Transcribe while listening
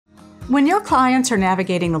When your clients are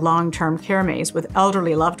navigating the long-term care maze with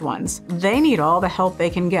elderly loved ones, they need all the help they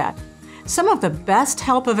can get. Some of the best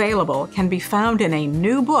help available can be found in a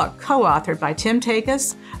new book co-authored by Tim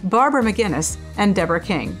Takacs, Barbara McGinnis, and Deborah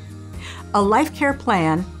King. A Life Care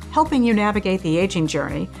Plan, Helping You Navigate the Aging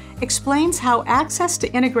Journey, explains how access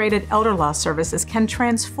to integrated elder law services can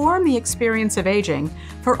transform the experience of aging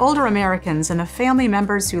for older Americans and the family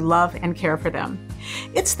members who love and care for them.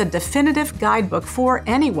 It's the definitive guidebook for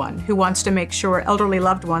anyone who wants to make sure elderly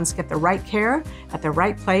loved ones get the right care at the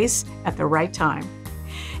right place at the right time.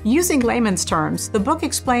 Using layman's terms, the book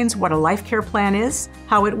explains what a life care plan is,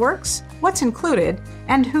 how it works, what's included,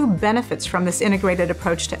 and who benefits from this integrated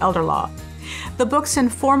approach to elder law. The book's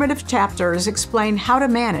informative chapters explain how to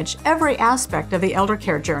manage every aspect of the elder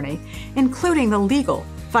care journey, including the legal,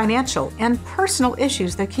 financial, and personal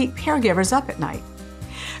issues that keep caregivers up at night.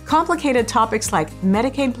 Complicated topics like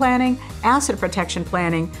Medicaid planning, asset protection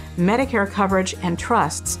planning, Medicare coverage, and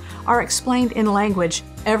trusts are explained in language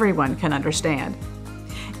everyone can understand.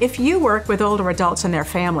 If you work with older adults and their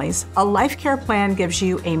families, a life care plan gives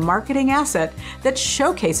you a marketing asset that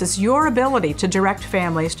showcases your ability to direct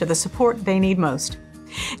families to the support they need most.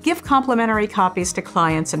 Give complimentary copies to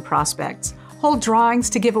clients and prospects. Hold drawings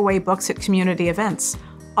to give away books at community events.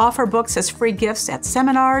 Offer books as free gifts at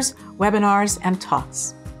seminars, webinars, and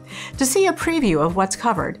talks. To see a preview of what's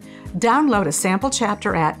covered, download a sample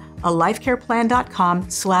chapter at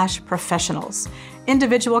alifecareplan.com/professionals.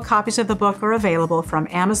 Individual copies of the book are available from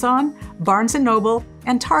Amazon, Barnes & Noble,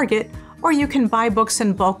 and Target, or you can buy books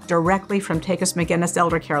in bulk directly from Takacs McGinnis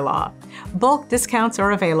Elder Care Law. Bulk discounts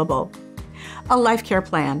are available. A Life Care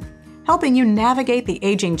Plan, Helping You Navigate the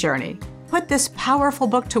Aging Journey. Put this powerful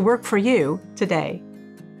book to work for you today.